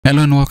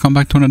Hello and welcome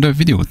back to another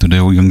video.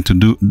 Today we're going to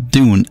do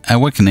Dune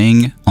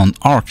Awakening on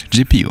Arc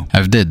GPU.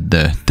 I've did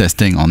the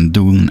testing on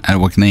Dune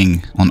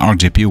Awakening on Arc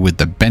GPU with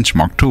the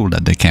benchmark tool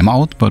that they came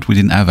out, but we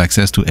didn't have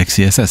access to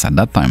XeSS at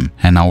that time.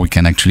 And now we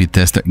can actually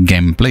test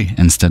gameplay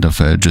instead of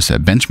just a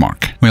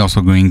benchmark. We're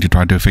also going to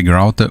try to figure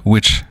out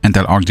which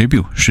Intel Arc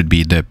GPU should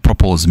be the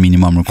proposed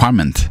minimum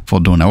requirement for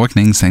Dune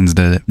Awakening, since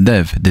the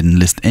dev didn't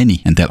list any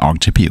Intel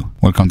Arc GPU.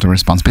 Welcome to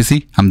Response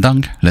PC. I'm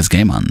Dung. Let's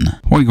game on.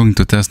 We're going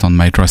to test on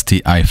my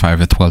trusty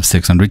i5-12600K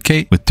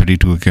with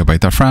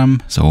 32GB of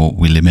RAM, so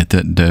we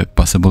limited the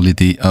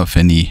possibility of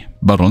any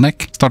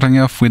bottleneck. Starting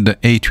off with the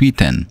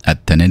A310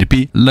 at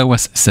 1080p,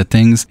 lowest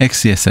settings,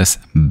 XeSS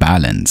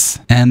balance,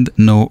 and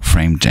no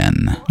frame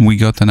gen. We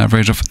got an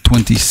average of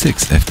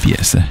 26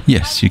 FPS.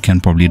 Yes, you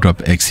can probably drop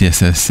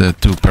XeSS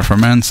to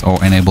performance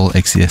or enable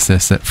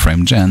XeSS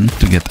frame gen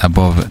to get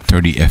above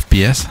 30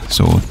 FPS,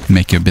 so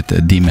make your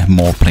bit dim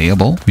more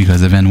playable,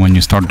 because even when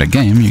you start the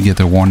game, you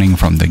get a warning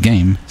from the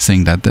game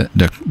saying that the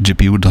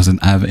GPU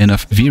doesn't have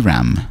enough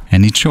VRAM,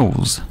 and it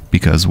shows,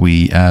 because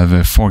we have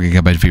a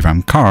 4GB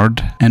VRAM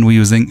card and we're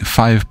using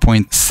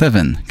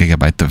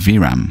 5.7GB of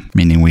VRAM,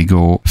 meaning we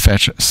go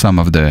fetch some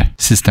of the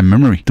system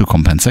memory to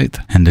compensate.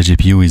 And the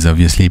GPU is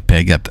obviously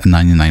pegged at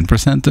 99%.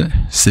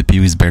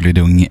 CPU is barely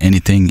doing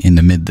anything in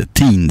the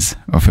mid-teens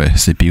of a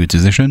CPU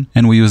utilization,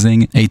 and we're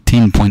using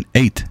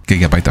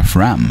 18.8GB of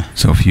RAM.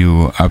 So if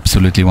you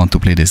absolutely want to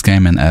play this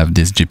game and have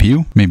this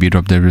GPU, maybe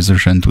drop the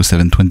resolution to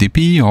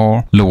 720p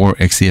or lower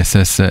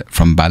XeSS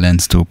from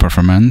balance to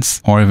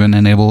performance, or even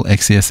enable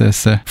XeSS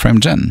frame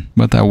gen,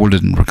 but I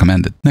wouldn't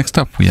recommend it. Next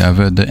up, we have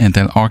the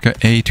Intel Arc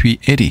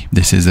A380.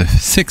 This is a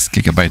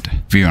 6GB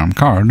VRAM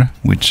card,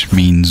 which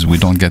means we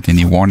don't get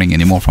any warning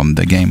anymore from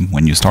the game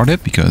when you start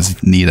it, because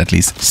it needs at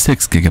least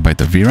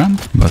 6GB of VRAM.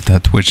 But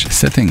at which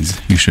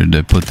settings you should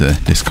put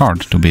this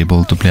card to be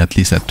able to play at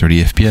least at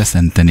 30 FPS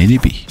and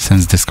 1080p.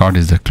 Since this card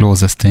is the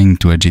closest thing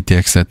to a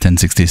GTX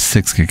 1060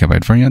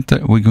 6GB variant,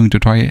 we're going to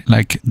try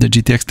like the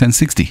GTX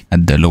 1060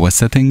 at the lowest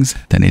settings,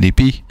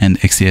 1080p, and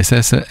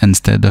XeSS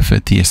instead of a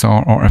TSR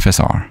or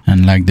FSR.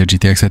 And like the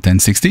GTX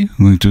 1060,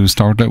 we're going to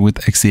start with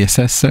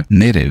XeSS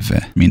native,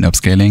 mean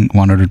upscaling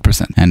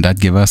 100%. And that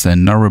gives us a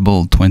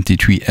horrible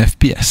 23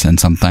 FPS and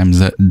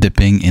sometimes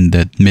dipping in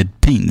the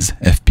mid-teens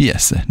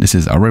FPS. This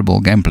is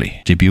horrible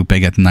gameplay. GPU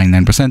peg at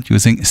 99%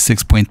 using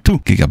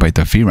 6.2GB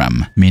of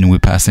VRAM, meaning we're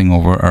passing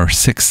over our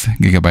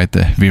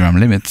 6GB VRAM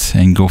limit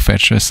and go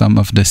fetch some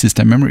of the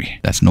system memory.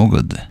 That's no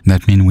good.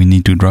 That means we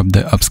need to drop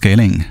the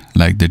upscaling.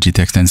 Like the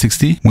GTX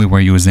 1060, we were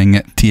using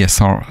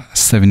TSR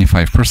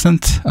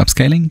 75%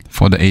 upscaling.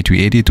 For the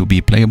A380 to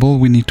be playable,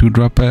 we need to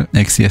drop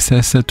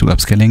XeSS to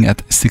upscaling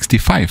at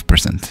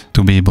 65%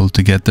 to be able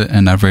to get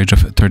an average of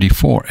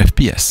 34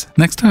 FPS.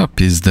 Next up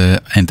is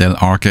the Intel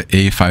Arc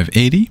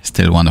A580,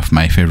 still one of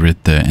my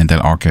favorite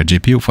Intel Arc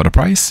GPU for the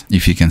price,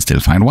 if you can still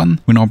find one.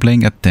 We're now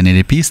playing at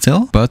 1080p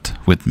still, but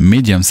with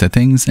medium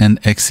settings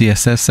and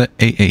XeSS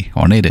AA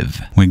or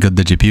native. We got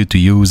the GPU to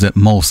use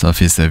most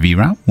of its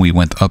VRAM. We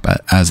went up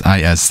as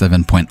high as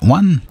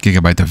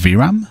 7.1GB of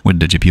VRAM with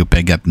the GPU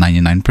peg at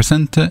 99%.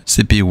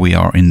 CPU we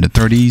are in the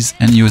 30s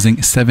and using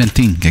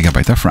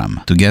 17GB of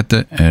RAM to get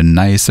a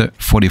nice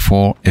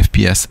 44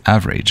 FPS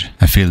average.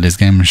 I feel this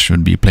game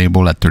should be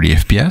playable at 30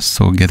 FPS,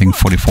 so getting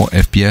 44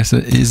 FPS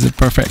is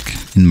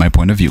perfect in my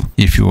point of view.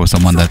 If you're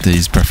someone that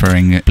is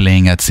preferring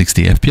playing at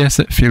 60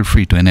 FPS, feel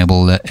free to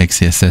enable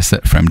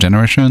XeSS frame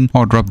generation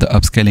or drop the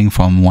upscaling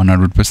from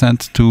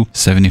 100% to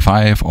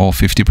 75 or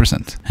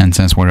 50%. And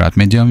since we're at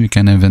medium, you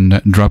can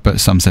even drop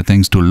some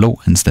settings to low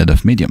instead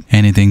of medium.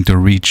 Anything to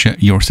reach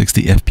your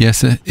 60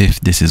 FPS if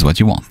this is what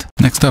you want.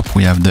 Next up,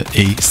 we have the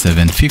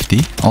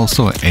A750,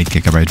 also a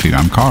 8GB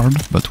VRAM card,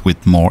 but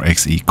with more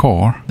Xe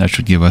core. That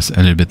should give us a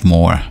little bit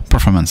more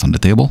performance on the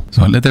table.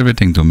 So I let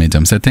everything to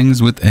medium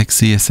settings with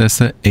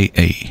XeSS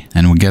AA,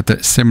 and we get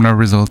a similar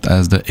result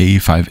as the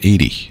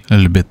A580. A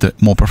little bit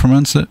more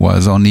performance,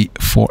 was only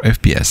 4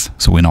 FPS,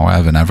 so we now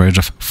have an average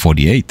of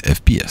 48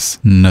 FPS.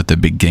 Not a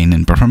big gain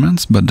in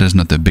performance, but there's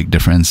not a big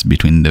difference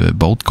between the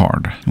both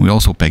card. We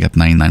also peg at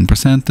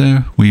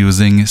 99%. We're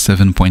using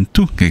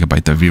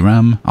 7.2GB of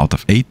VRAM out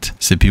of 8.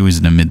 CPU is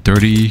in the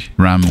mid-30.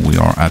 RAM we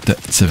are at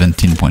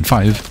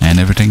 17.5, and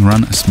everything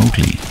runs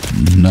smoothly.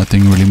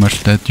 Nothing really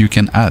much that you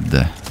can add.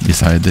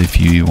 Besides, if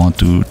you want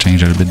to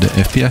change a little bit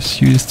the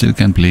FPS, you still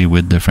can play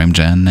with the frame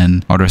gen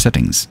and other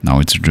settings. Now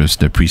it's just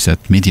the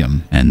preset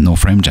medium and no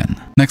frame gen.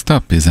 Next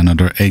up is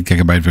another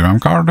 8GB VRAM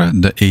card,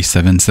 the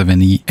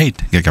A770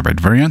 8GB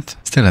variant.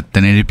 Still at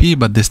 1080p,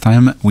 but this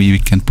time we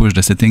can push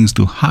the settings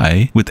to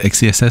high with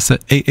XeSS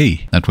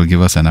AA. That will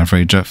give us an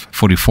average of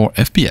 44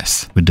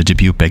 FPS. With the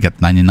GPU peg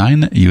at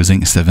 99,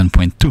 using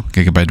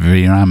 7.2GB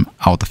VRAM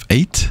out of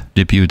 8.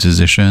 GPU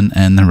utilization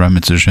and RAM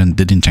utilization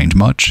didn't change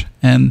much,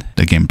 and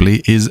the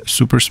gameplay is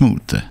super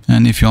smooth.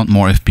 And if you want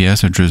more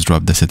FPS, just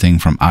drop the setting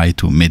from high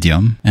to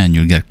medium and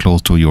you'll get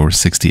close to your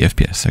 60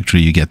 FPS.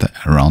 Actually, you get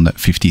around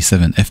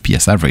 57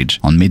 FPS average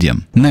on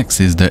medium. Next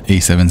is the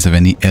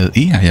A770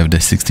 LE. I have the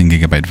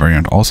 16GB variant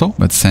variant also,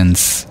 but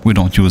since we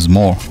don't use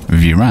more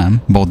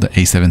VRAM, both the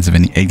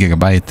A770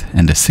 8GB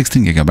and the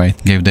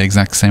 16GB gave the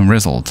exact same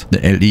result. The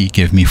LE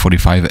gave me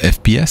 45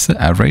 FPS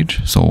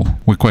average, so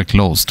we're quite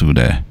close to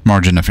the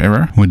margin of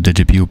error, with the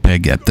GPU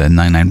peg at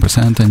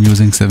 99% and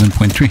using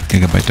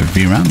 7.3GB of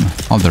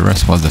VRAM. All the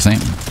rest was the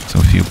same. So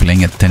if you're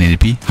playing at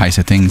 1080p, high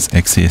settings,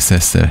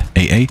 XeSS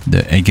AA,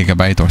 the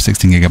 8GB or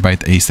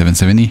 16GB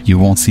A770, you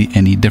won't see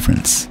any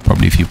difference.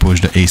 Probably if you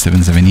push the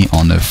A770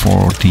 on a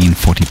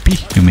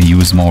 1440p, you may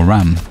use more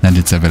RAM than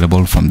it's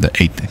available from the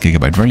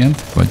 8GB variant,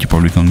 but you're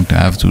probably going to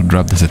have to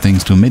drop the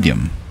settings to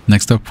medium.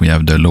 Next up, we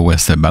have the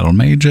lowest battle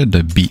mage,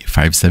 the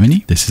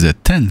B570. This is a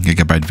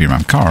 10GB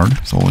VRAM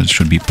card, so it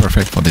should be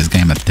perfect for this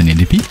game at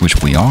 1080p,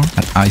 which we are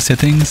at high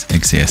settings,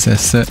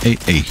 XeSS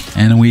AA.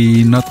 And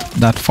we're not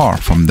that far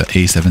from the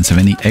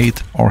A770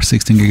 8 or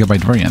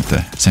 16GB variant.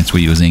 Since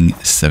we're using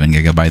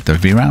 7GB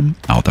of VRAM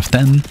out of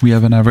 10, we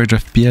have an average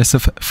FPS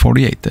of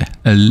 48,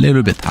 a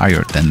little bit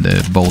higher than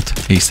the both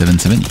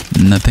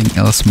A770. Nothing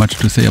else much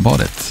to say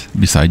about it.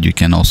 Besides, you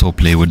can also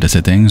play with the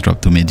settings,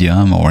 drop to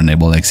medium or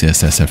enable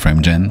XeSS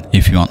frame gen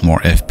if you want more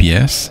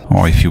FPS,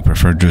 or if you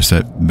prefer just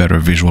a better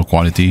visual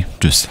quality,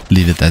 just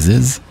leave it as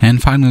is.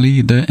 And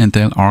finally, the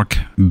Intel Arc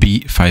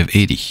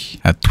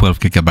B580 at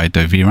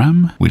 12GB of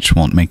VRAM, which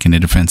won't make any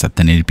difference at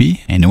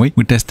 1080p. Anyway,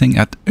 we're testing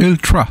at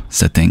ultra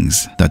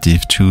settings that you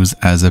choose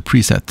as a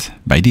preset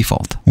by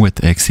default. With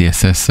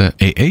XeSS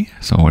AA,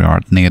 so we are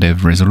at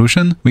negative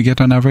resolution, we get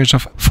an average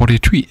of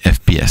 43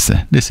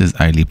 FPS. This is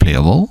highly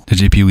playable. The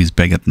GPU is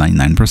pegged at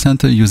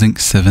 99% using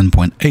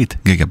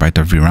 7.8GB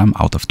of VRAM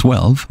out of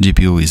 12.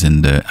 GPU is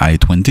in the high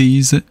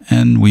 20s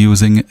and we're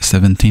using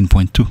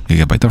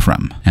 17.2GB of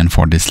RAM. And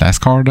for this last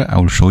card, I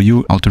will show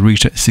you how to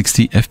reach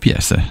 60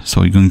 FPS.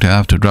 So you're going to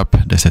have to drop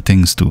the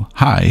settings to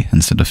high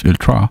instead of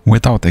ultra.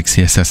 Without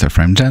XeSS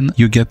frame gen,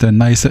 you get a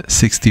nice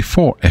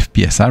 64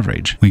 FPS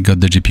average. We got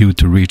the GPU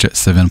to reach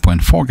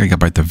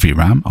 7.4GB of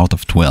VRAM out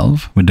of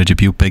 12 with the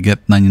GPU pegged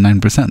at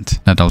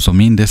 99%. That also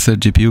means this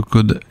GPU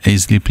could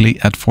easily play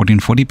at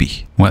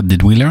 1440p. What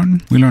did we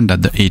learn? We learned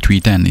that the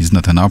A310 is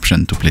not an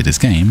option to play this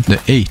game. The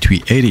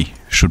A380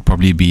 should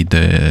probably be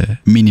the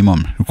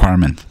minimum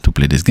requirement to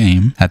play this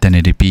game at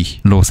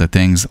 1080p, low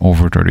settings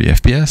over 30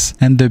 FPS,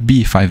 and the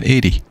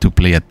B580 to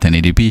play at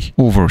 1080p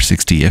over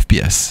 60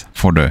 FPS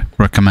for the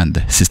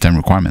recommended system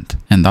requirement.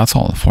 And that's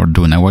all for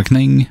Dune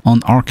Awakening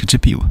on Arc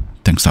GPU.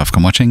 Thanks for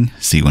watching,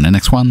 see you in the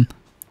next one,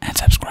 and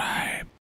subscribe.